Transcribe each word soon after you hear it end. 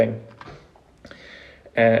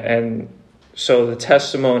And so the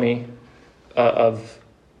testimony of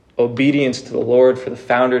obedience to the Lord for the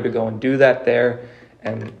founder to go and do that there,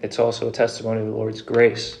 and it's also a testimony of the Lord's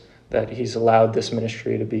grace that he's allowed this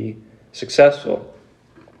ministry to be successful.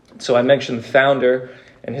 So I mentioned the founder,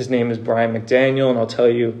 and his name is Brian McDaniel, and I'll tell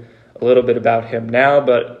you a little bit about him now,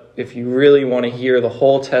 but if you really want to hear the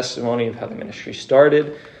whole testimony of how the ministry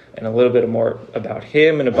started and a little bit more about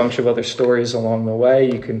him and a bunch of other stories along the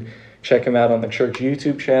way, you can check him out on the church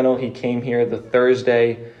YouTube channel. He came here the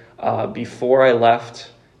Thursday before I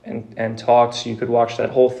left and talked, so you could watch that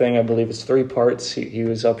whole thing. I believe it's 3 parts. He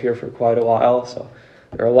was up here for quite a while, so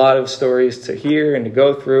there are a lot of stories to hear and to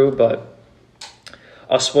go through, but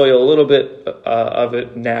I'll spoil a little bit of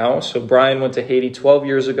it now. So Brian went to Haiti 12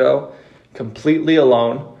 years ago, completely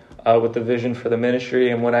alone, with the vision for the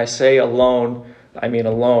ministry. And when I say alone, I mean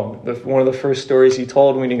alone. One of the first stories he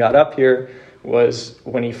told when he got up here was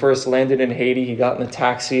when he first landed in Haiti, he got in the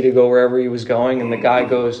taxi to go wherever he was going, and the guy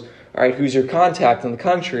goes, "All right, who's your contact in the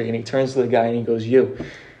country?" And he turns to the guy and he goes, "You."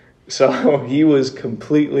 So he was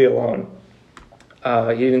completely alone.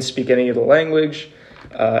 He didn't speak any of the language.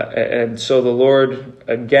 And so the Lord,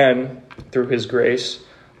 again, through his grace,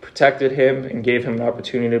 protected him and gave him an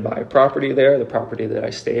opportunity to buy a property there, the property that I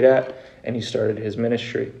stayed at, and he started his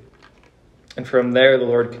ministry. And from there, the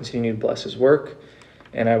Lord continued to bless his work,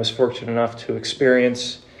 and I was fortunate enough to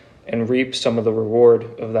experience and reap some of the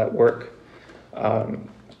reward of that work.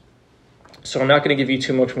 So I'm not going to give you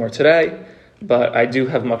too much more today, but I do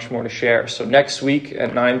have much more to share. So next week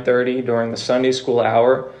at 9:30 during the Sunday school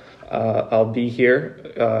hour, I'll be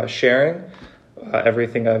here sharing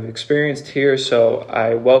everything I've experienced here. So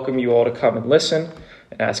I welcome you all to come and listen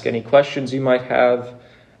and ask any questions you might have.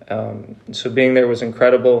 So being there was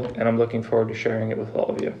incredible, and I'm looking forward to sharing it with all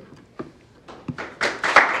of you.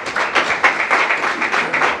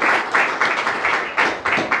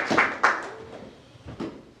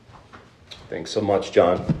 Thanks so much,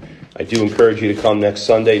 John. I do encourage you to come next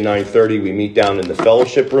Sunday, 9:30. We meet down in the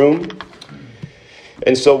fellowship room.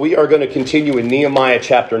 And so we are going to continue in Nehemiah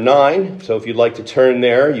chapter 9. So if you'd like to turn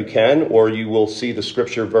there, you can, or you will see the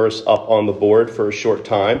scripture verse up on the board for a short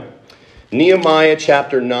time. Nehemiah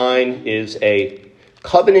chapter 9 is a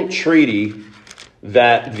covenant treaty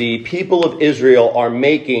that the people of Israel are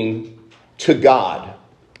making to God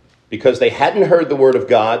because they hadn't heard the word of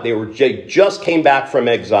God. They just came back from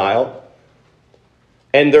exile.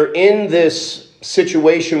 And they're in this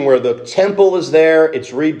situation where the temple is there,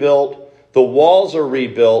 it's rebuilt. The walls are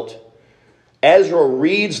rebuilt. Ezra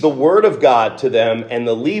reads the word of God to them, and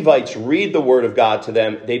the Levites read the word of God to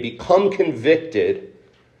them. They become convicted,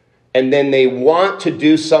 and then they want to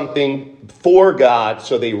do something for God,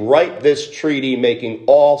 so they write this treaty making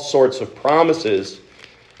all sorts of promises.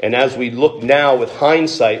 And as we look now with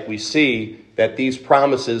hindsight, we see that these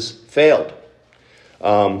promises failed.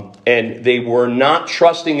 And they were not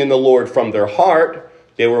trusting in the Lord from their heart.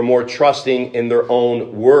 They were more trusting in their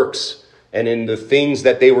own works and in the things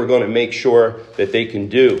that they were going to make sure that they can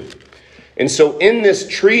do. And so in this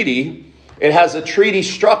treaty, it has a treaty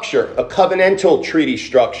structure, a covenantal treaty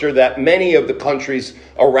structure that many of the countries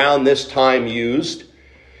around this time used.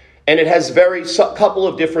 And it has couple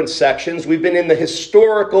of different sections. We've been in the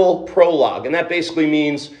historical prologue, and that basically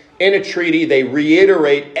means in a treaty, they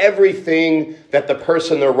reiterate everything that the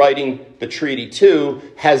person they're writing the treaty to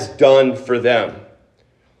has done for them.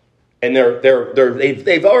 And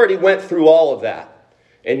they've already went through all of that.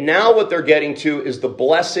 And now what they're getting to is the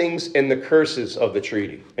blessings and the curses of the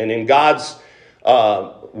treaty. And in God's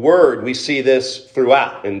word, we see this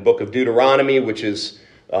throughout. In the book of Deuteronomy, which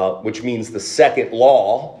means the second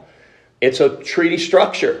law, it's a treaty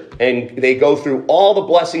structure. And they go through all the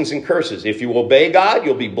blessings and curses. If you obey God,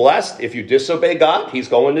 you'll be blessed. If you disobey God, he's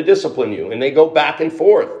going to discipline you. And they go back and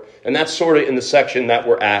forth. And that's sort of in the section that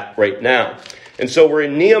we're at right now. And so we're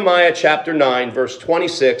in Nehemiah chapter 9, verse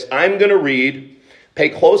 26. I'm going to read. Pay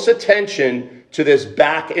close attention to this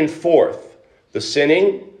back and forth. The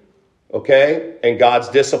sinning, okay, and God's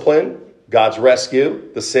discipline, God's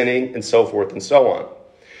rescue, the sinning, and so forth and so on.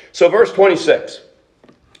 So verse 26.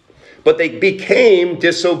 But they became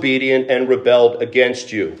disobedient and rebelled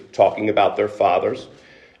against you, talking about their fathers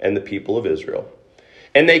and the people of Israel.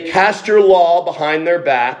 And they cast your law behind their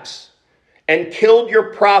backs and killed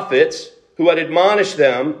your prophets who had admonished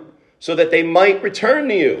them so that they might return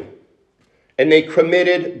to you. And they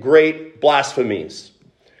committed great blasphemies.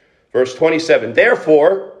 Verse 27,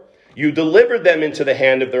 therefore, you delivered them into the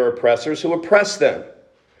hand of their oppressors who oppressed them.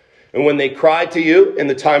 And when they cried to you in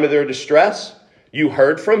the time of their distress, You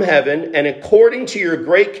heard from heaven, and according to your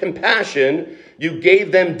great compassion, you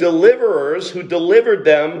gave them deliverers who delivered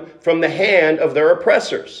them from the hand of their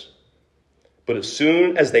oppressors. But as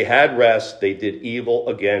soon as they had rest, they did evil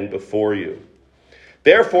again before you.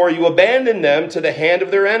 Therefore, you abandoned them to the hand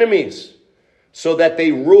of their enemies, so that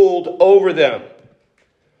they ruled over them.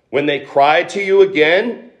 When they cried to you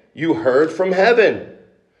again, you heard from heaven,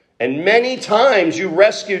 and many times you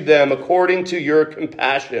rescued them according to your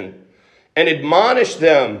compassion, and admonished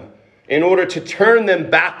them in order to turn them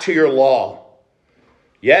back to your law.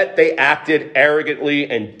 Yet they acted arrogantly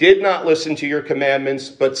and did not listen to your commandments,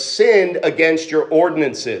 but sinned against your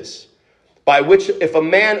ordinances, by which if a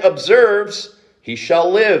man observes, he shall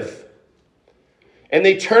live. And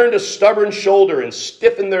they turned a stubborn shoulder and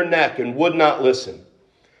stiffened their neck and would not listen.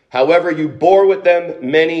 However, you bore with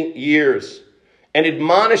them many years and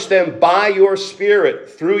admonished them by your Spirit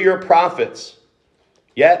through your prophets.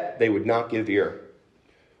 Yet they would not give ear.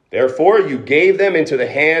 Therefore, you gave them into the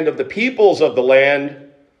hand of the peoples of the land.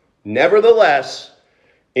 Nevertheless,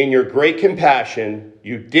 in your great compassion,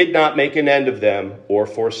 you did not make an end of them or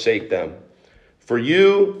forsake them. For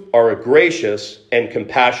you are a gracious and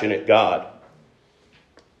compassionate God.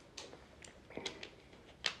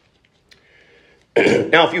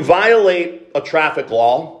 Now, if you violate a traffic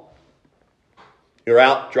law, you're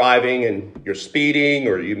out driving and you're speeding,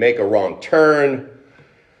 or you make a wrong turn,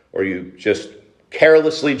 or you just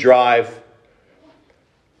carelessly drive,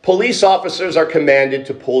 police officers are commanded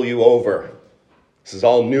to pull you over. This is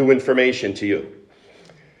all new information to you.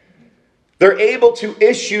 They're able to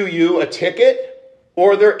issue you a ticket,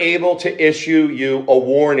 or they're able to issue you a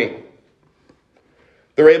warning.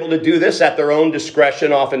 They're able to do this at their own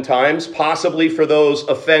discretion oftentimes, possibly for those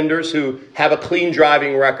offenders who have a clean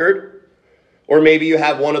driving record, or maybe you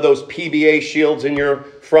have one of those PBA shields in your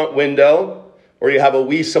front window, or you have a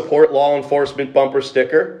 "We Support Law Enforcement" bumper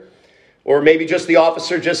sticker, or maybe just the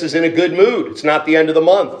officer just is in a good mood. It's not the end of the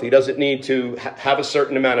month. He doesn't need to have a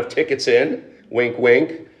certain amount of tickets in. Wink,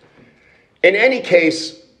 wink. In any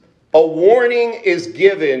case, a warning is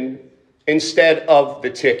given instead of the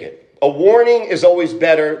ticket. A warning is always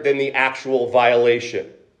better than the actual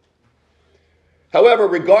violation. However,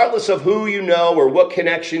 regardless of who you know or what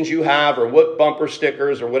connections you have or what bumper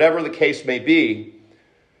stickers or whatever the case may be,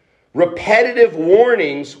 repetitive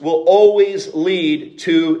warnings will always lead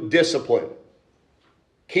to discipline.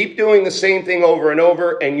 Keep doing the same thing over and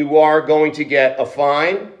over, and you are going to get a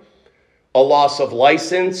fine, a loss of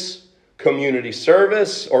license, community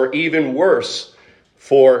service, or even worse,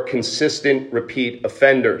 for consistent repeat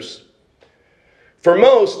offenders. For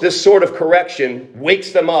most, this sort of correction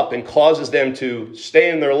wakes them up and causes them to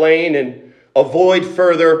stay in their lane and avoid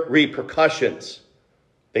further repercussions.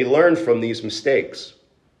 They learn from these mistakes.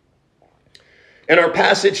 In our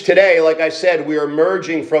passage today, like I said, we are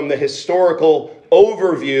merging from the historical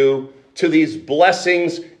overview to these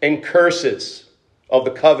blessings and curses of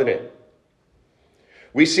the covenant.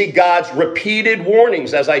 We see God's repeated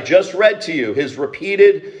warnings, as I just read to you, his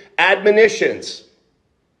repeated admonitions.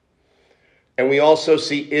 And we also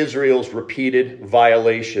see Israel's repeated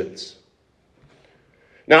violations.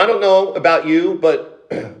 Now, I don't know about you,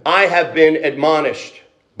 but I have been admonished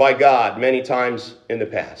by God many times in the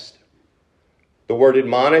past. The word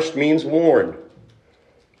admonished means warn.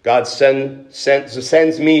 God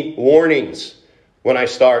sends me warnings when I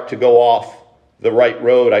start to go off the right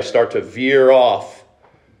road. I start to veer off.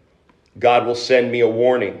 God will send me a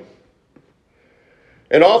warning.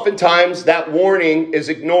 And oftentimes that warning is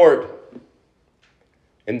ignored.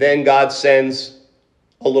 And then God sends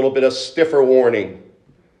a little bit of stiffer warning.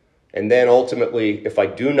 And then ultimately, if I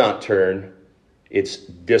do not turn, it's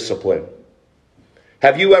discipline.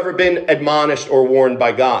 Have you ever been admonished or warned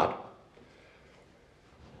by God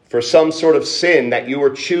for some sort of sin that you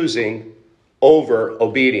were choosing over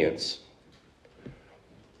obedience?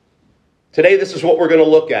 Today, this is what we're going to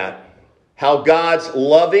look at. How God's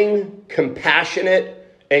loving,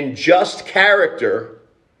 compassionate, and just character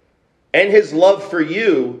and his love for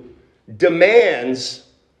you demands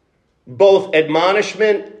both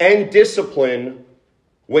admonishment and discipline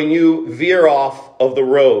when you veer off of the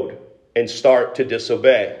road and start to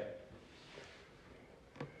disobey.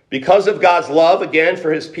 Because of God's love, again,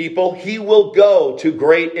 for his people, he will go to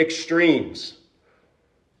great extremes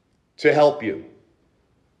to help you,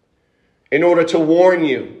 in order to warn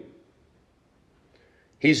you.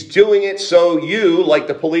 He's doing it so you, like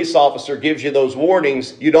the police officer gives you those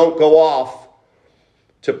warnings, you don't go off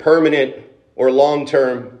to permanent or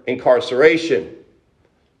long-term incarceration.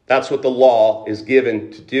 That's what the law is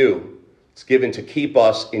given to do. It's given to keep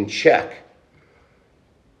us in check.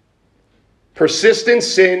 Persistent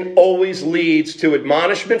sin always leads to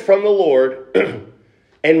admonishment from the Lord,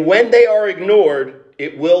 and when they are ignored,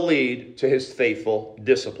 it will lead to his faithful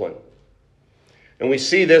discipline. And we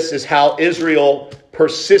see this as how Israel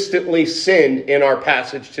persistently sinned in our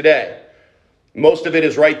passage today. Most of it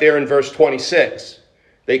is right there in verse 26.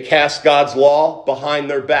 They cast God's law behind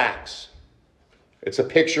their backs. It's a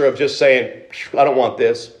picture of just saying, I don't want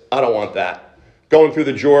this, I don't want that. Going through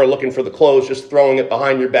the drawer looking for the clothes, just throwing it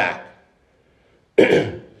behind your back.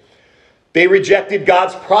 They rejected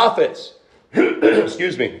God's prophets,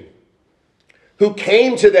 excuse me, who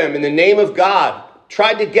came to them in the name of God,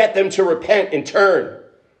 tried to get them to repent and turn.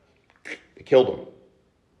 They killed them.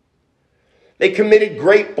 They committed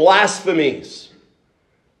great blasphemies.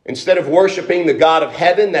 Instead of worshiping the God of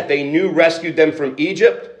heaven that they knew rescued them from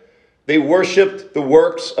Egypt, they worshiped the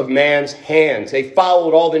works of man's hands. They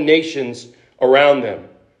followed all the nations around them.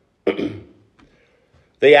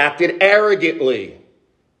 They acted arrogantly.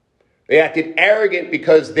 They acted arrogant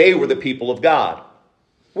because they were the people of God.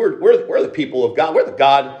 We're the people of God. We're the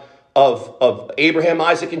God of Abraham,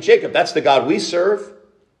 Isaac, and Jacob. That's the God we serve.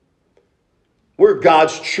 We're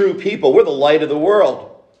God's true people. We're the light of the world.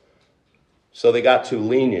 So they got too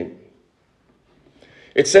lenient.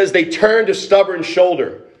 It says they turned a stubborn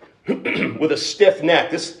shoulder with a stiff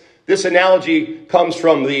neck. This analogy comes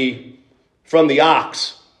from the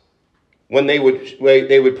ox. When they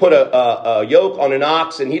would put a yoke on an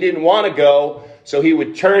ox and he didn't want to go, so he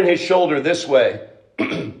would turn his shoulder this way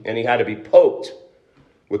and he had to be poked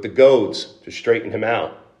with the goads to straighten him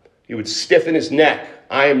out. He would stiffen his neck.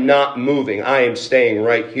 I am not moving. I am staying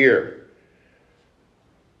right here.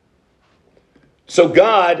 So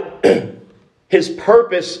God, his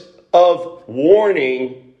purpose of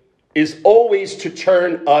warning is always to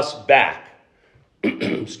turn us back.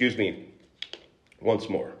 Excuse me. Once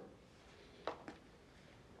more.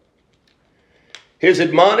 His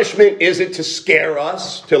admonishment isn't to scare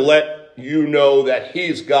us, to let you know that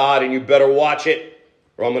he's God and you better watch it,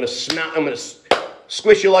 or I'm going to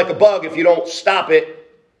squish you like a bug if you don't stop it.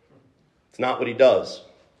 It's not what he does.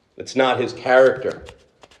 It's not his character.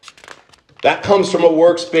 That comes from a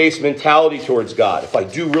works-based mentality towards God. If I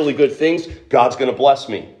do really good things, God's going to bless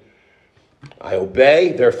me. I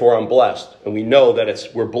obey, therefore I'm blessed. And we know that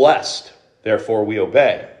we're blessed, therefore we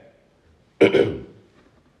obey.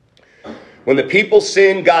 When the people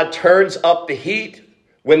sin, God turns up the heat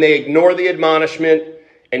when they ignore the admonishment,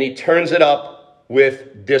 and he turns it up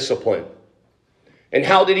with discipline. And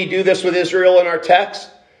how did he do this with Israel in our text?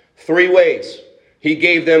 3 ways. He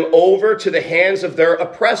gave them over to the hands of their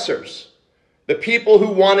oppressors, the people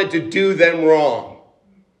who wanted to do them wrong.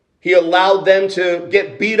 He allowed them to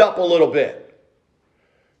get beat up a little bit,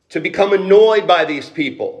 to become annoyed by these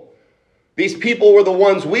people. These people were the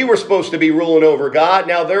ones we were supposed to be ruling over, God.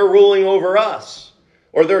 Now they're ruling over us,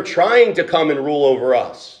 or they're trying to come and rule over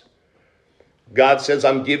us. God says,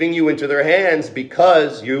 I'm giving you into their hands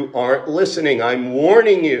because you aren't listening. I'm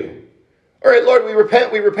warning you. All right, Lord, we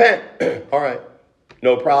repent, we repent. All right,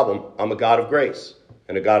 no problem. I'm a God of grace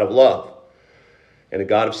and a God of love and a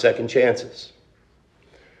God of second chances.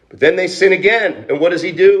 But then they sin again. And what does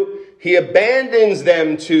he do? He abandons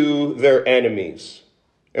them to their enemies.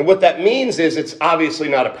 And what that means is it's obviously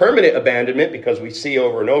not a permanent abandonment, because we see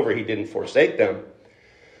over and over he didn't forsake them.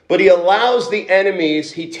 But he allows the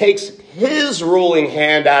enemies, he takes his ruling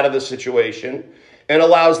hand out of the situation and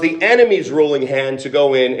allows the enemy's ruling hand to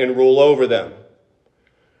go in and rule over them.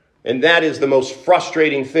 And that is the most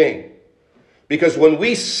frustrating thing. Because when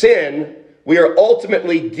we sin, we are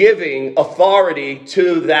ultimately giving authority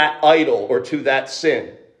to that idol or to that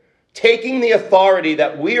sin. Taking the authority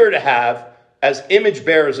that we are to have as image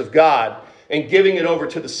bearers of God and giving it over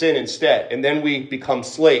to the sin instead. And then we become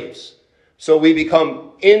slaves. So we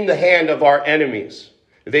become in the hand of our enemies.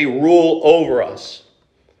 They rule over us.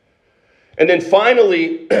 And then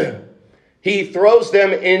finally, he throws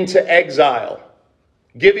them into exile.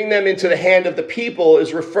 Giving them into the hand of the people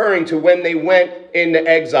is referring to when they went into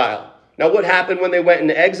exile. Now, what happened when they went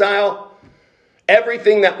into exile?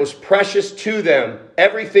 Everything that was precious to them,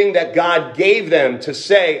 everything that God gave them to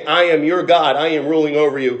say, I am your God, I am ruling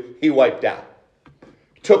over you, he wiped out.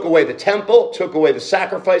 Took away the temple, took away the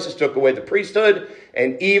sacrifices, took away the priesthood,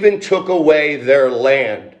 and even took away their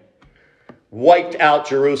land. Wiped out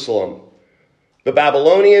Jerusalem. The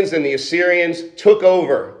Babylonians and the Assyrians took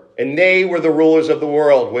over, and they were the rulers of the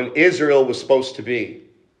world when Israel was supposed to be.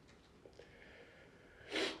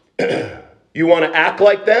 You want to act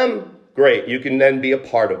like them? Great, you can then be a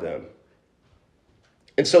part of them.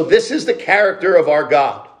 And so this is the character of our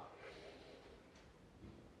God.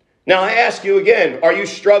 Now I ask you again, are you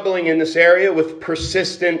struggling in this area with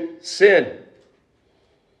persistent sin?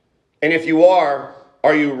 And if you are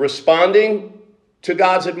you responding to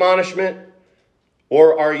God's admonishment?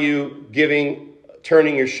 Or are you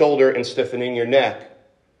turning your shoulder and stiffening your neck?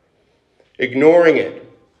 Ignoring it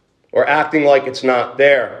or acting like it's not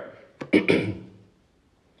there?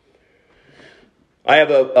 I have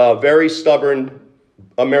a very stubborn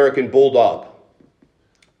American bulldog.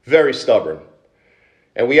 Very stubborn.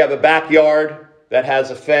 And we have a backyard that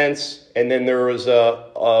has a fence, and then there is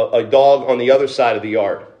a dog on the other side of the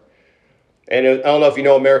yard. And I don't know if you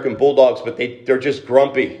know American bulldogs, but they're just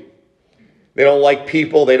grumpy. They don't like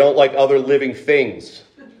people. They don't like other living things.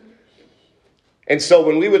 And so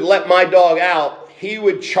when we would let my dog out, he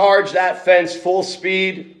would charge that fence full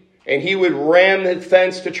speed, and he would ram the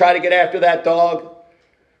fence to try to get after that dog.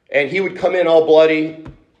 And he would come in all bloody,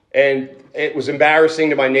 and it was embarrassing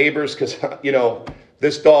to my neighbors because,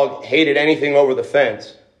 this dog hated anything over the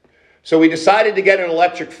fence. So we decided to get an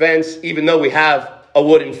electric fence, even though we have a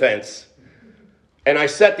wooden fence. And I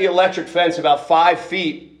set the electric fence about 5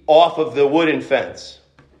 feet off of the wooden fence.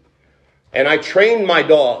 And I trained my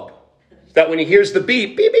dog that when he hears the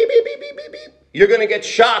beep, beep, beep, beep, beep, beep, beep, beep, you're going to get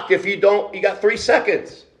shocked if you don't. You got 3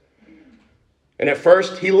 seconds. And at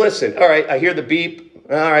first he listened. All right, I hear the beep.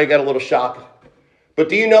 All right, I got a little shock. But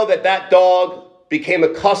do you know that dog became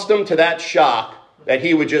accustomed to that shock, that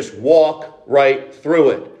he would just walk right through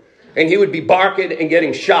it? And he would be barking and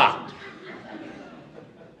getting shocked.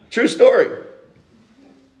 True story.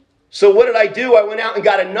 So what did I do? I went out and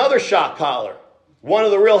got another shock collar, one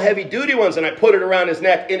of the real heavy-duty ones, and I put it around his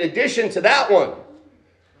neck in addition to that one.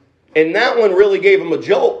 And that one really gave him a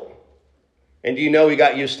jolt. And do you know he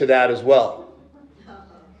got used to that as well?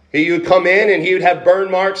 He would come in and he would have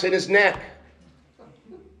burn marks in his neck.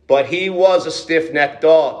 But he was a stiff-necked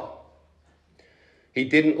dog. He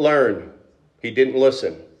didn't learn. He didn't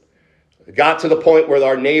listen. It got to the point where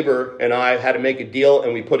our neighbor and I had to make a deal,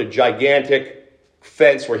 and we put a gigantic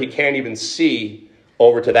fence where he can't even see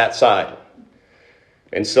over to that side.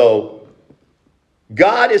 And so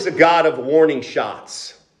God is a God of warning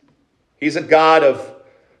shots. He's a God of,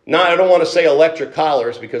 I don't want to say electric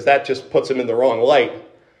collars because that just puts him in the wrong light.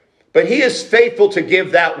 But he is faithful to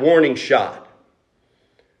give that warning shot.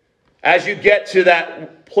 As you get to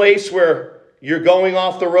that place where you're going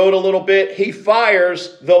off the road a little bit, he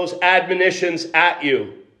fires those admonitions at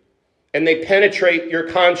you, and they penetrate your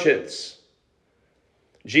conscience.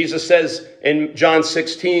 Jesus says in John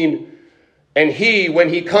 16, and he, when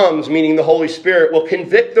he comes, meaning the Holy Spirit, will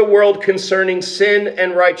convict the world concerning sin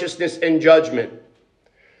and righteousness and judgment.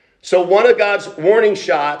 So one of God's warning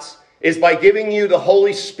shots is by giving you the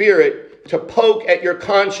Holy Spirit to poke at your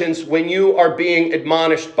conscience when you are being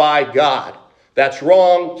admonished by God. That's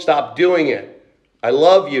wrong. Stop doing it. I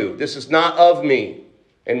love you. This is not of me.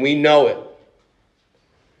 And we know it.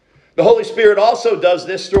 The Holy Spirit also does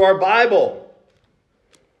this through our Bible,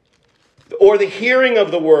 or the hearing of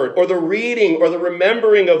the word, or the reading, or the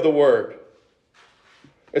remembering of the word.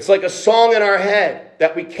 It's like a song in our head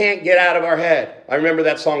that we can't get out of our head. I remember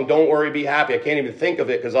that song, Don't Worry, Be Happy. I can't even think of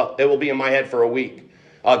it because it will be in my head for a week.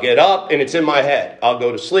 I'll get up and it's in my head. I'll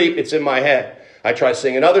go to sleep, it's in my head. I try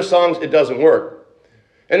singing other songs, it doesn't work.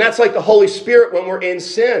 And that's like the Holy Spirit when we're in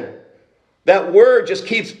sin. That word just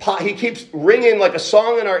keeps ringing like a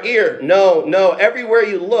song in our ear. No, everywhere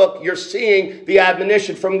you look, you're seeing the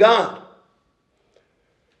admonition from God.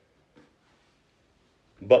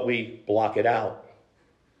 But we block it out.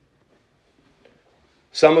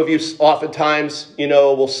 Some of you oftentimes,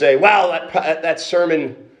 will say, wow, that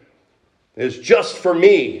sermon is just for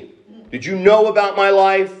me. Did you know about my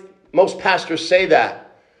life? Most pastors say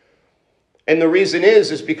that. And the reason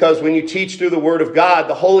is because when you teach through the Word of God,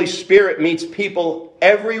 the Holy Spirit meets people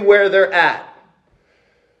everywhere they're at.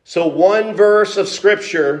 So one verse of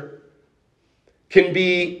Scripture can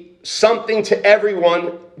be something to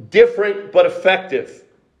everyone, different but effective.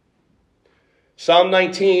 Psalm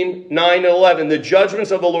 19, 9 and 11, the judgments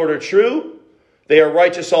of the Lord are true. They are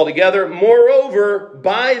righteous altogether. Moreover,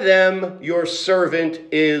 by them your servant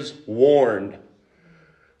is warned.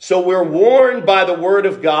 So we're warned by the Word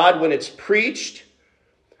of God when it's preached,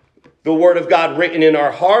 the Word of God written in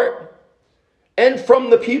our heart, and from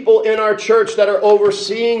the people in our church that are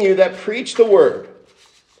overseeing you that preach the Word,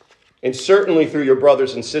 and certainly through your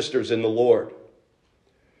brothers and sisters in the Lord.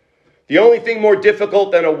 The only thing more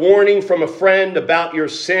difficult than a warning from a friend about your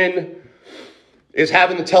sin is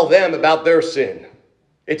having to tell them about their sin.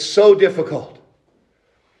 It's so difficult.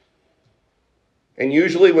 And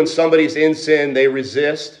usually when somebody's in sin, they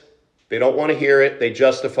resist. They don't want to hear it. They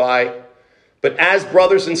justify. But as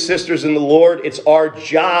brothers and sisters in the Lord, it's our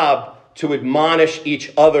job to admonish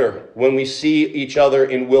each other when we see each other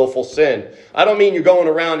in willful sin. I don't mean you're going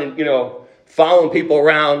around and, following people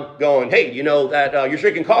around going, hey, that you're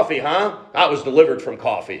drinking coffee, huh? I was delivered from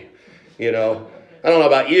coffee. I don't know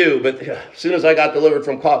about you, but as soon as I got delivered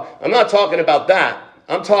from coffee, I'm not talking about that.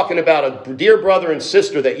 I'm talking about a dear brother and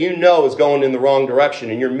sister that is going in the wrong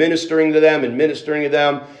direction, and you're ministering to them and ministering to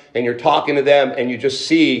them, and you're talking to them, and you just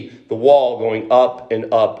see the wall going up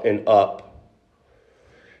and up and up.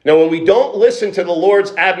 Now, when we don't listen to the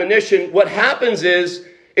Lord's admonition, what happens is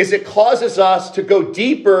it causes us to go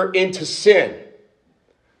deeper into sin.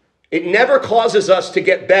 It never causes us to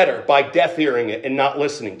get better by deaf-earing it and not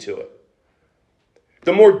listening to it.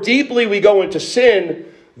 The more deeply we go into sin,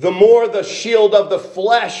 the more the shield of the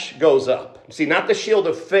flesh goes up. See, not the shield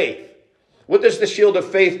of faith. What does the shield of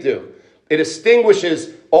faith do? It extinguishes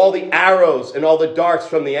all the arrows and all the darts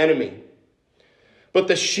from the enemy. But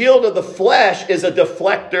the shield of the flesh is a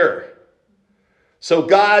deflector. So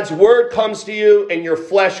God's word comes to you and your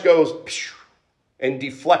flesh goes and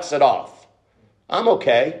deflects it off. I'm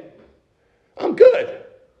okay. I'm good.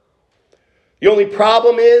 The only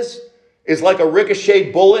problem is like a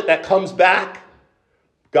ricocheted bullet that comes back.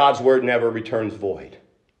 God's word never returns void.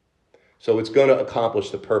 So it's going to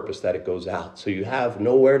accomplish the purpose that it goes out. So you have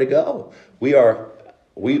nowhere to go. We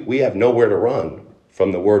have nowhere to run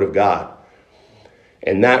from the word of God.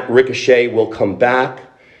 And that ricochet will come back.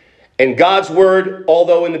 And God's word,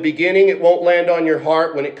 although in the beginning it won't land on your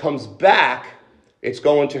heart, when it comes back, it's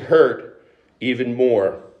going to hurt even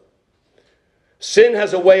more. Sin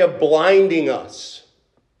has a way of blinding us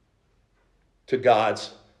to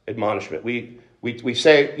God's admonishment. We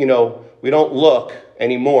say, we don't look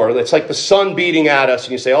anymore. It's like the sun beating at us,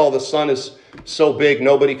 and you say, oh, the sun is so big,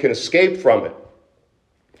 nobody can escape from it.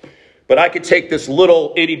 But I could take this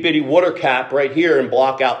little itty-bitty water cap right here and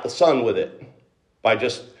block out the sun with it by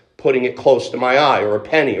just putting it close to my eye, or a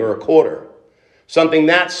penny or a quarter. Something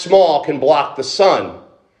that small can block the sun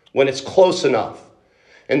when it's close enough.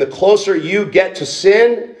 And the closer you get to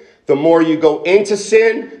sin, the more you go into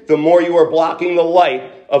sin, the more you are blocking the light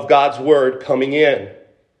of God's word coming in.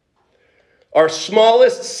 Our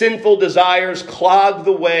smallest sinful desires clog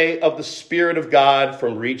the way of the Spirit of God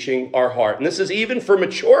from reaching our heart. And this is even for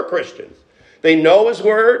mature Christians. They know his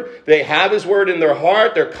word. They have his word in their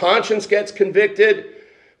heart. Their conscience gets convicted.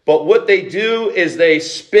 But what they do is they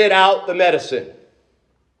spit out the medicine.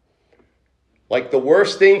 Like the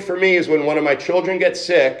worst thing for me is when one of my children gets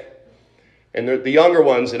sick, and they're the younger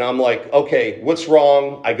ones, and I'm like, okay, what's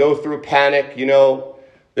wrong? I go through a panic,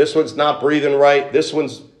 this one's not breathing right. This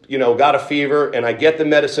one's, got a fever, and I get the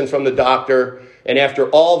medicine from the doctor, and after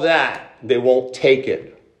all that, they won't take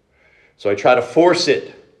it. So I try to force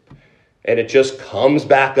it, and it just comes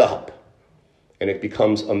back up, and it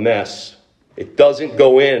becomes a mess. It doesn't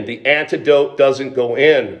go in. The antidote doesn't go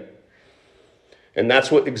in. And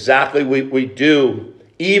that's what exactly we do.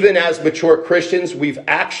 Even as mature Christians, we've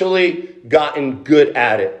actually gotten good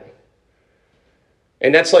at it.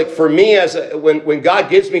 And that's like for me, when God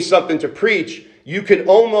gives me something to preach, you can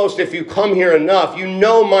almost, if you come here enough,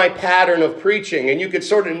 my pattern of preaching. And you can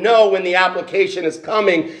sort of know when the application is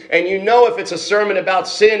coming. And if it's a sermon about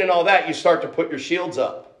sin and all that, you start to put your shields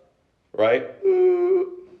up. Right?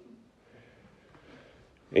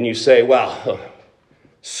 And you say, wow,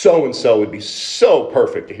 so-and-so would be so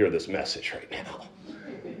perfect to hear this message right now.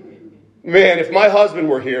 Man, if my husband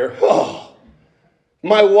were here,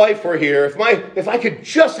 my wife were here, if I could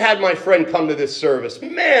just had my friend come to this service,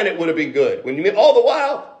 man, it would have been good. All the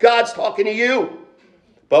while, God's talking to you.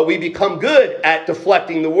 But we become good at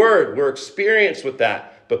deflecting the word. We're experienced with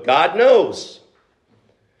that. But God knows.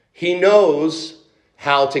 He knows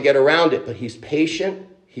how to get around it. But he's patient,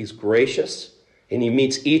 he's gracious, and he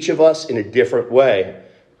meets each of us in a different way.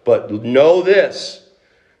 But know this,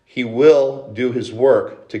 he will do his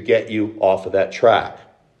work to get you off of that track.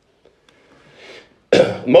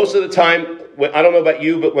 Most of the time, I don't know about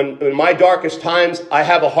you, but when in my darkest times, I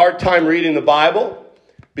have a hard time reading the Bible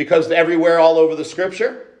because everywhere all over the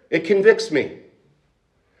scripture, it convicts me.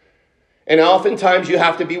 And oftentimes you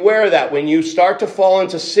have to beware of that. When you start to fall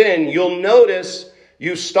into sin, you'll notice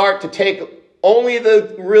you start to take only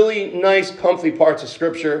the really nice, comfy parts of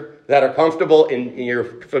scripture that are comfortable and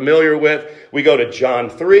you're familiar with. We go to John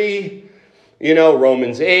 3,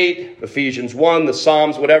 Romans 8, Ephesians 1, the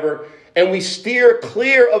Psalms, whatever. And we steer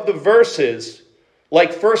clear of the verses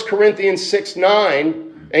like 1 Corinthians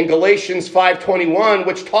 6:9 and Galatians 5:21,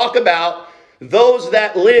 which talk about those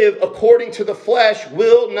that live according to the flesh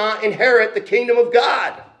will not inherit the kingdom of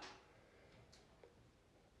God.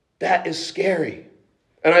 That is scary.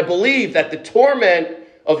 And I believe that the torment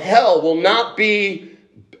of hell will not be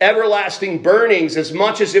everlasting burnings as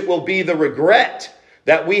much as it will be the regret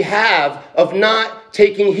that we have of not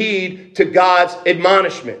taking heed to God's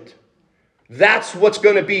admonishment. That's what's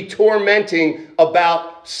going to be tormenting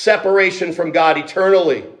about separation from God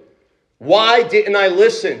eternally. Why didn't I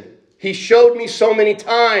listen? He showed me so many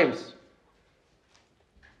times.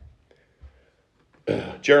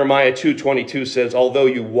 Jeremiah 2:22 says, although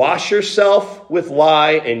you wash yourself with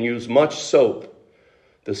lye and use much soap,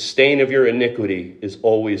 the stain of your iniquity is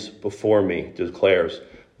always before me, declares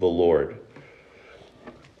the Lord.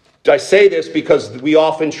 I say this because we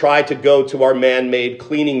often try to go to our man-made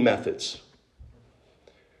cleaning methods.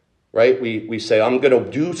 Right? We say, I'm going to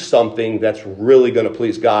do something that's really going to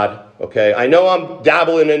please God. Okay? I know I'm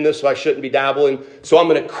dabbling in this, so I shouldn't be dabbling. So I'm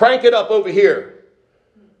going to crank it up over here.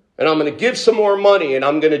 And I'm going to give some more money, and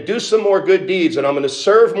I'm going to do some more good deeds, and I'm going to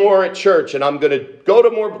serve more at church, and I'm going to go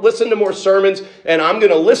to more, listen to more sermons, and I'm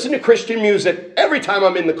going to listen to Christian music every time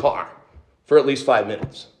I'm in the car for at least 5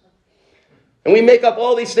 minutes. And we make up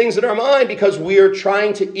all these things in our mind because we are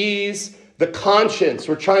trying to ease the conscience.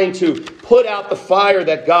 We're trying to put out the fire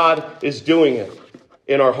that God is doing it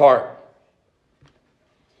in our heart.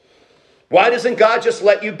 Why doesn't God just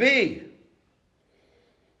let you be?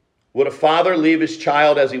 Would a father leave his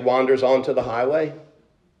child as he wanders onto the highway?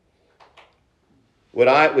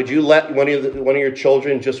 Would you let one of your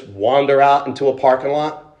children just wander out into a parking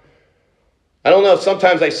lot? I don't know.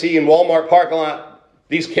 Sometimes I see in Walmart parking lot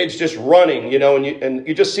these kids just running, and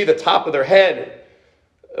you just see the top of their head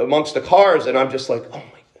amongst the cars, and I'm just like, oh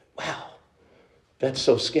my, wow, that's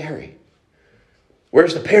so scary.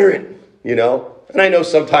 Where's the parent? And I know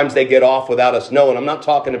sometimes they get off without us knowing. I'm not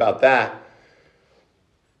talking about that.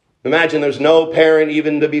 Imagine there's no parent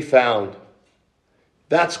even to be found.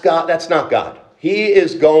 That's God. That's not God. He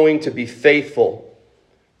is going to be faithful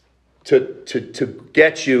to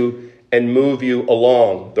get you and move you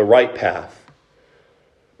along the right path.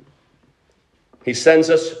 He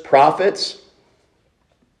sends us prophets.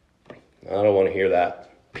 I don't want to hear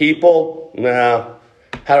that. People, nah.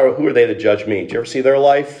 Who are they to judge me? Did you ever see their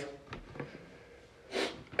life?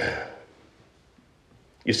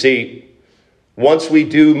 You see, once we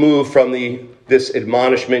do move from this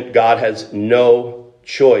admonishment, God has no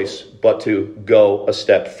choice but to go a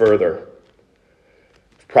step further.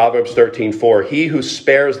 Proverbs 13:4, he who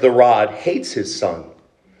spares the rod hates his son.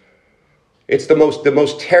 It's the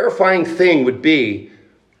most terrifying thing would be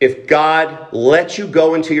if God let you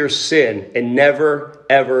go into your sin and never,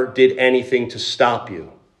 ever did anything to stop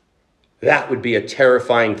you. That would be a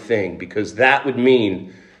terrifying thing, because that would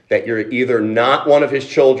mean that you're either not one of his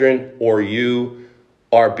children or you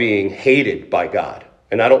are being hated by God.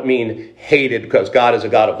 And I don't mean hated because God is a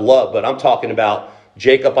God of love, but I'm talking about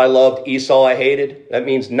Jacob I loved, Esau I hated. That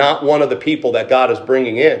means not one of the people that God is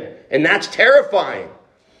bringing in. And that's terrifying.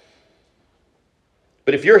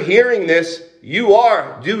 But if you're hearing this,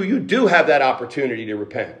 you do have that opportunity to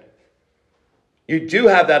repent. You do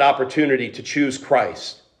have that opportunity to choose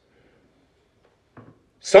Christ.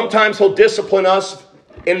 Sometimes he'll discipline us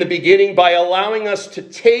in the beginning by allowing us to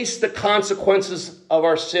taste the consequences of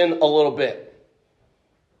our sin a little bit.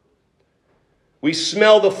 We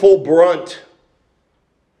smell the full brunt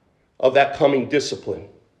of that coming discipline.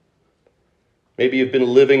 Maybe you've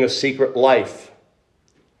been living a secret life.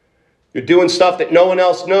 You're doing stuff that no one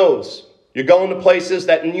else knows. You're going to places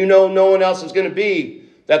that no one else is going to be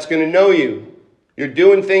that's going to know you. You're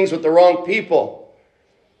doing things with the wrong people.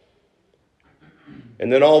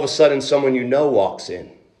 And then all of a sudden someone you know walks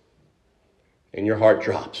in. And your heart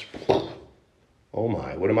drops. Oh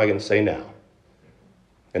my, what am I going to say now?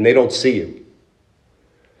 And they don't see you.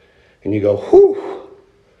 And you go, whew.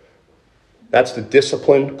 That's the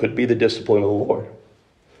discipline, could be the discipline of the Lord.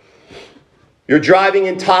 You're driving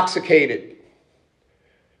intoxicated.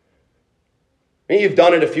 And you've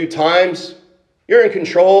done it a few times. You're in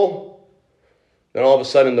control. Then all of a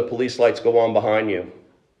sudden the police lights go on behind you.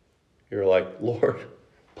 You're like, Lord,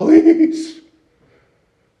 please.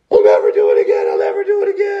 I'll never do it again. I'll never do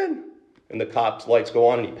it again. And the cop's lights go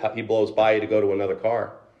on and he blows by you to go to another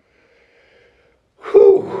car.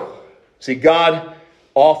 Whew. See, God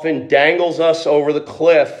often dangles us over the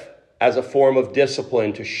cliff as a form of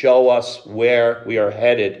discipline to show us where we are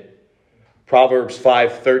headed. Proverbs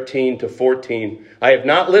 5:13-14. I have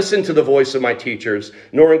not listened to the voice of my teachers,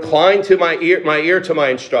 nor inclined to my ear to my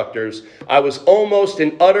instructors. I was almost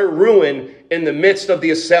in utter ruin in the midst of the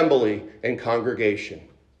assembly and congregation.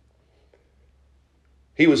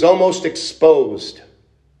 He was almost exposed.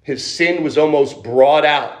 His sin was almost brought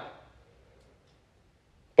out.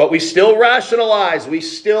 But we still rationalize. We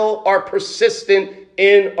still are persistent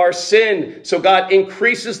in our sin. So God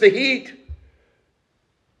increases the heat.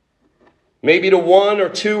 Maybe to 1 or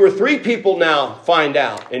 2 or 3 people now find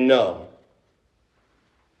out and know.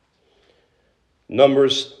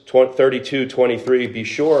 Numbers 32:23, be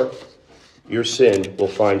sure your sin will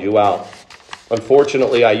find you out.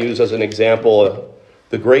 Unfortunately, I use as an example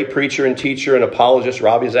the great preacher and teacher and apologist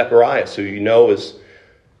Ravi Zacharias, who you know is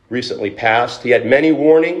recently passed. He had many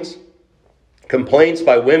warnings, complaints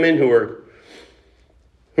by women who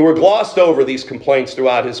were glossed over these complaints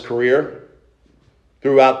throughout his career,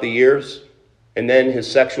 throughout the years. And then his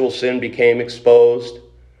sexual sin became exposed.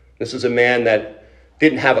 This is a man that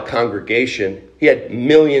didn't have a congregation. He had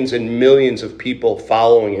millions and millions of people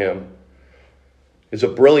following him. He's a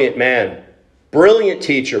brilliant man, brilliant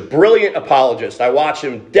teacher, brilliant apologist. I watched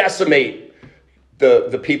him decimate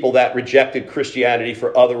the people that rejected Christianity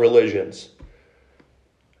for other religions.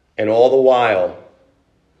 And all the while,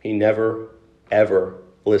 he never, ever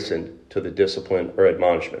listened to the discipline or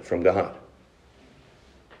admonishment from God.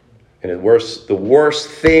 And the worst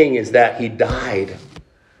thing is that he died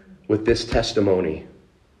with this testimony.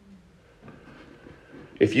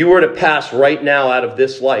 If you were to pass right now out of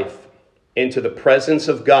this life into the presence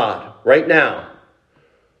of God, right now,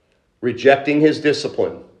 rejecting his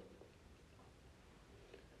discipline,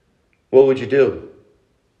 what would you do?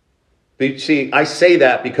 See, I say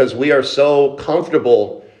that because we are so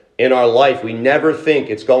comfortable in our life. We never think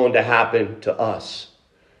it's going to happen to us.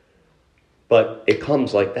 But it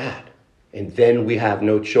comes like that. And then we have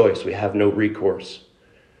no choice. We have no recourse.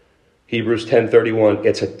 Hebrews 10:31,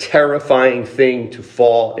 it's a terrifying thing to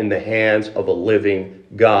fall in the hands of a living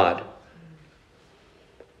God.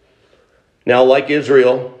 Now, like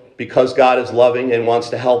Israel, because God is loving and wants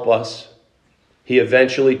to help us, he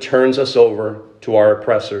eventually turns us over to our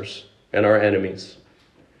oppressors and our enemies.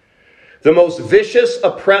 The most vicious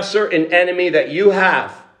oppressor and enemy that you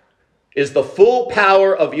have is the full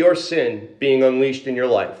power of your sin being unleashed in your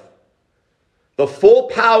life. The full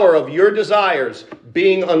power of your desires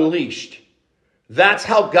being unleashed. That's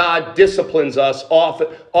how God disciplines us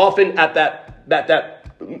often at that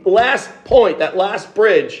last point, that last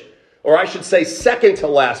bridge, or I should say second to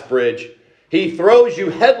last bridge. He throws you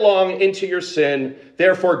headlong into your sin.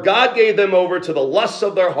 Therefore, God gave them over to the lusts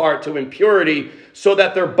of their heart, to impurity, so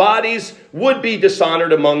that their bodies would be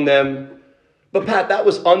dishonored among them. But Pat, that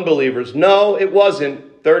was unbelievers. No, it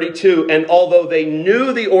wasn't. 32. And although they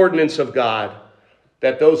knew the ordinance of God,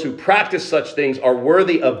 that those who practice such things are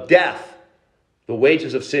worthy of death, the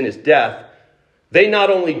wages of sin is death, they not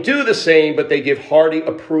only do the same, but they give hearty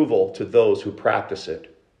approval to those who practice it.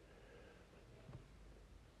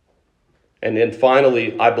 And then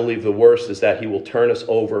finally, I believe the worst is that he will turn us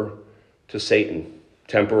over to Satan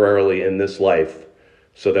temporarily in this life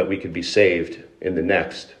so that we could be saved in the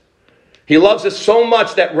next. He loves us so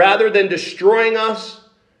much that rather than destroying us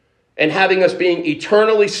and having us being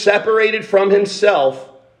eternally separated from himself,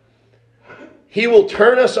 he will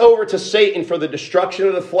turn us over to Satan for the destruction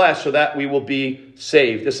of the flesh so that we will be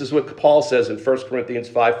saved. This is what Paul says in 1 Corinthians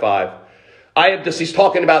 5:5. He's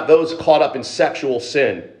talking about those caught up in sexual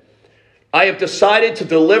sin. I have decided to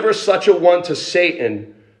deliver such a one to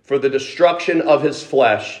Satan for the destruction of his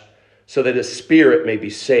flesh, so that his spirit may be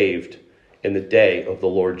saved in the day of the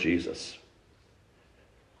Lord Jesus.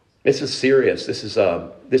 This is serious. This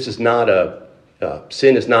is not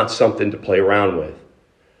sin is not something to play around with.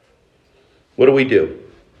 What do?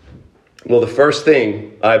 Well, the first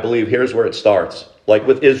thing, I believe, here's where it starts. Like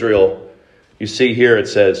with Israel, you see here it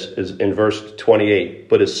says is in verse 28,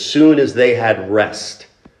 but as soon as they had rest,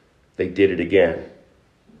 they did it again.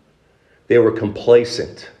 They were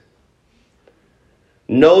complacent.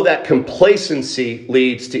 Know that complacency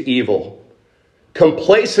leads to evil.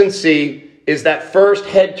 Complacency is that first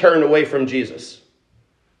head turn away from Jesus.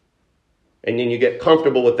 And then you get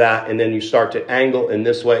comfortable with that, and then you start to angle in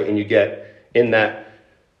this way, and you get in that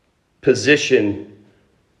position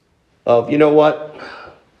of, you know what?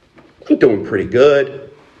 I'm doing pretty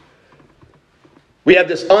good. We have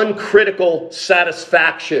this uncritical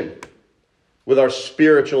satisfaction with our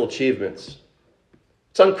spiritual achievements.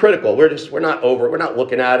 It's uncritical. We're not over it. We're not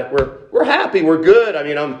looking at it. We're happy. We're good. I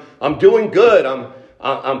mean, I'm doing good.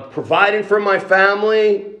 I'm providing for my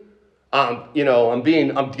family. I'm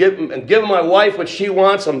giving my wife what she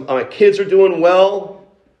wants. My kids are doing well.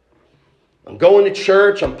 I'm going to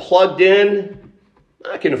church. I'm plugged in.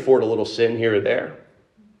 I can afford a little sin here or there.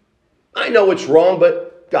 I know it's wrong,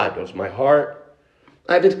 but God knows my heart.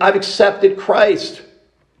 I've accepted Christ.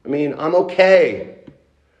 I mean, I'm okay.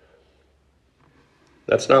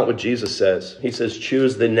 That's not what Jesus says. He says,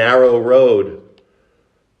 choose the narrow road.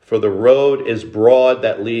 For the road is broad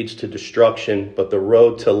that leads to destruction, but the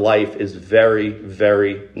road to life is very,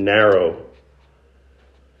 very narrow.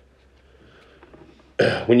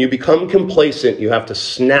 When you become complacent, you have to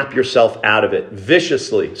snap yourself out of it.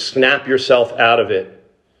 Viciously snap yourself out of it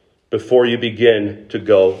before you begin to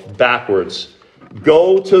go backwards.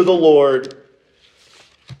 Go to the Lord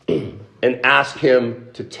and ask him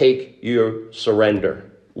to take your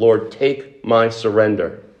surrender. Lord, take my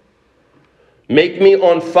surrender. Make me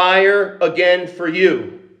on fire again for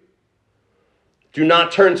you. Do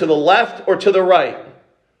not turn to the left or to the right.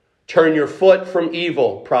 Turn your foot from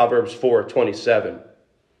evil, Proverbs 4:27.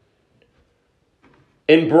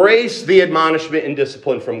 Embrace the admonishment and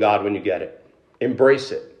discipline from God when you get it.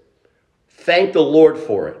 Embrace it. Thank the Lord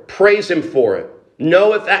for it. Praise him for it.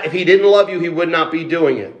 Know if he didn't love you, he would not be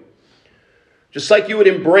doing it. Just like you would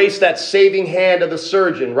embrace that saving hand of the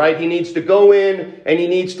surgeon, right? He needs to go in and he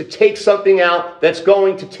needs to take something out that's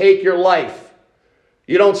going to take your life.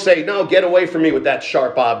 You don't say, no, get away from me with that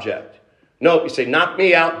sharp object. No, you say, knock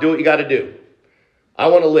me out, do what you got to do. I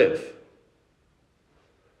want to live.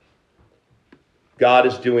 God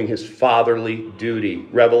is doing his fatherly duty.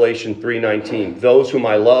 Revelation 3:19. Those whom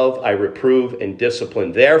I love, I reprove and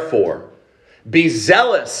discipline. Therefore, be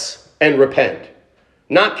zealous and repent.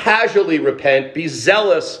 Not casually repent, be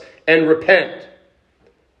zealous and repent.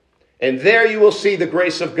 And there you will see the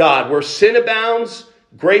grace of God. Where sin abounds,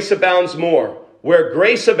 grace abounds more. Where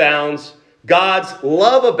grace abounds, God's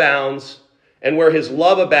love abounds. And where his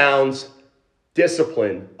love abounds,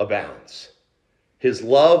 discipline abounds. His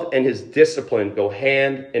love and his discipline go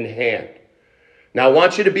hand in hand. Now I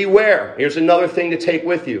want you to beware. Here's another thing to take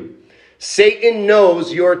with you. Satan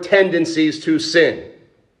knows your tendencies to sin.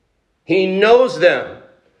 He knows them.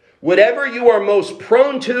 Whatever you are most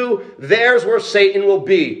prone to, there's where Satan will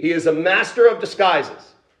be. He is a master of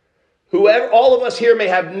disguises. All of us here may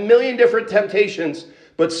have a million different temptations,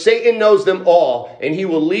 but Satan knows them all, and he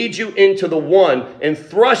will lead you into the one and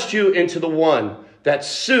thrust you into the one that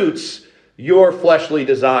suits your fleshly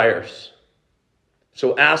desires.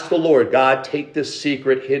 So ask the Lord, God, take this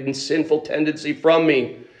secret, hidden, sinful tendency from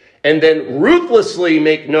me, and then ruthlessly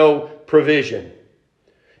make no provision.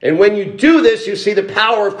 And when you do this, you see the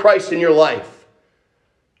power of Christ in your life.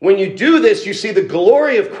 When you do this, you see the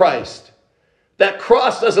glory of Christ. That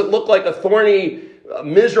cross doesn't look like a thorny,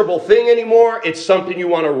 miserable thing anymore. It's something you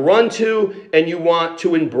want to run to and you want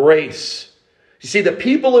to embrace. You see, the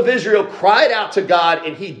people of Israel cried out to God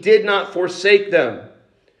and he did not forsake them.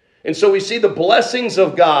 And so we see the blessings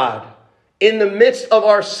of God. In the midst of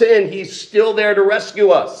our sin, he's still there to rescue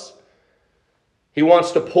us. He wants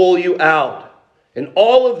to pull you out. And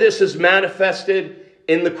all of this is manifested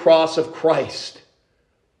in the cross of Christ.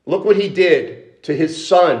 Look what he did to his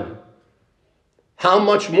son. How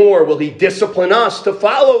much more will he discipline us to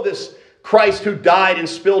follow this Christ who died and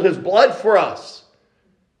spilled his blood for us?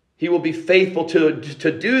 He will be faithful to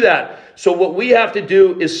do that. So what we have to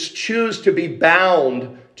do is choose to be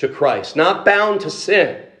bound to Christ, not bound to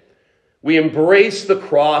sin. We embrace the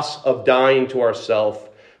cross of dying to ourselves.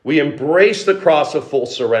 We embrace the cross of full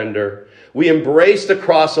surrender. We embrace the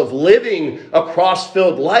cross of living a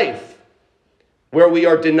cross-filled life where we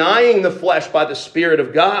are denying the flesh by the Spirit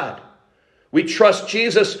of God. We trust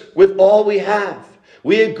Jesus with all we have.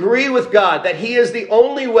 We agree with God that he is the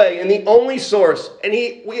only way and the only source, and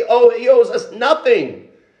he owes us nothing.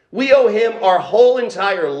 We owe him our whole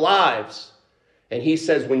entire lives. And he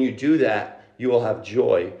says when you do that, you will have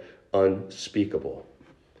joy unspeakable.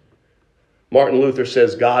 Martin Luther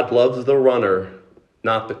says God loves the runner,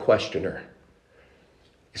 not the questioner.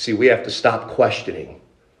 You see, we have to stop questioning.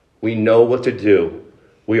 We know what to do.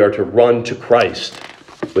 We are to run to Christ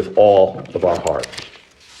with all of our heart.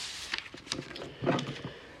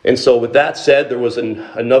 And so with that said, there was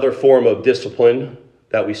another form of discipline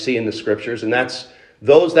that we see in the scriptures, and that's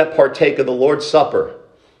those that partake of the Lord's Supper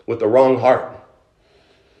with the wrong heart.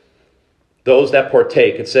 Those that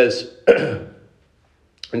partake. It says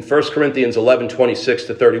in 1 Corinthians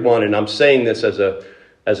 11:26-31, and I'm saying this as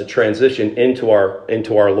a transition into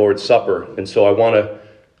our Lord's Supper. And so I want to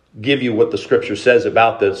give you what the scripture says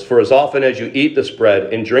about this. For as often as you eat this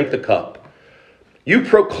bread and drink the cup, you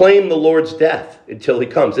proclaim the Lord's death until he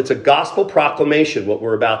comes. It's a gospel proclamation, what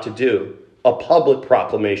we're about to do. A public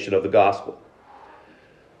proclamation of the gospel.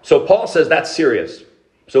 So Paul says that's serious.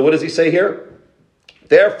 So what does he say here?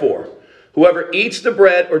 Therefore, whoever eats the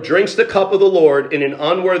bread or drinks the cup of the Lord in an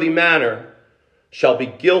unworthy manner shall be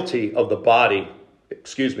guilty of the body,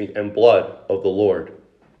 and blood of the Lord.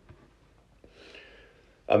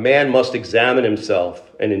 A man must examine himself,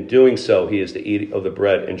 and in doing so, he is to eat of the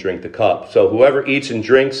bread and drink the cup. So whoever eats and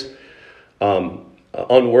drinks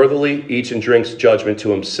unworthily, eats and drinks judgment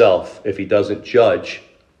to himself if he doesn't judge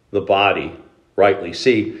the body rightly.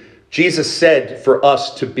 See, Jesus said for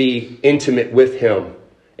us to be intimate with him.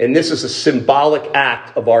 And this is a symbolic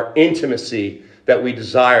act of our intimacy that we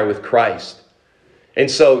desire with Christ. And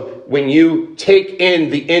so when you take in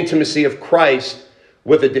the intimacy of Christ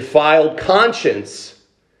with a defiled conscience,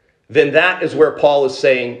 then that is where Paul is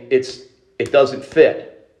saying it doesn't fit.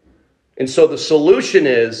 And so the solution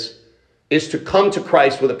is to come to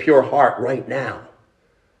Christ with a pure heart right now.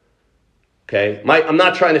 Okay? I'm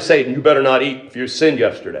not trying to say you better not eat if you sinned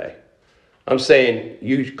yesterday. I'm saying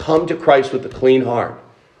you come to Christ with a clean heart.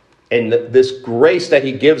 And this grace that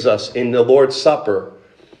he gives us in the Lord's Supper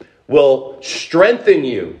will strengthen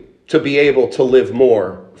you to be able to live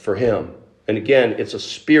more for him. And again, it's a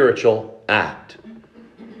spiritual act.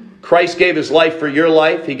 Christ gave his life for your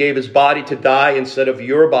life. He gave his body to die instead of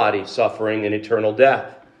your body suffering an eternal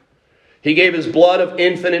death. He gave his blood of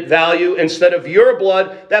infinite value instead of your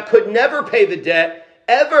blood that could never pay the debt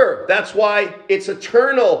ever. That's why it's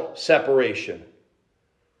eternal separation.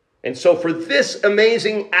 And so for this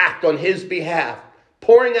amazing act on his behalf,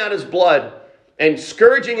 pouring out his blood and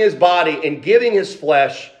scourging his body and giving his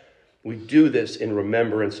flesh, we do this in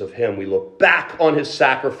remembrance of him. We look back on his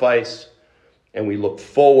sacrifice and we look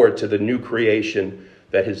forward to the new creation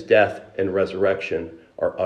that his death and resurrection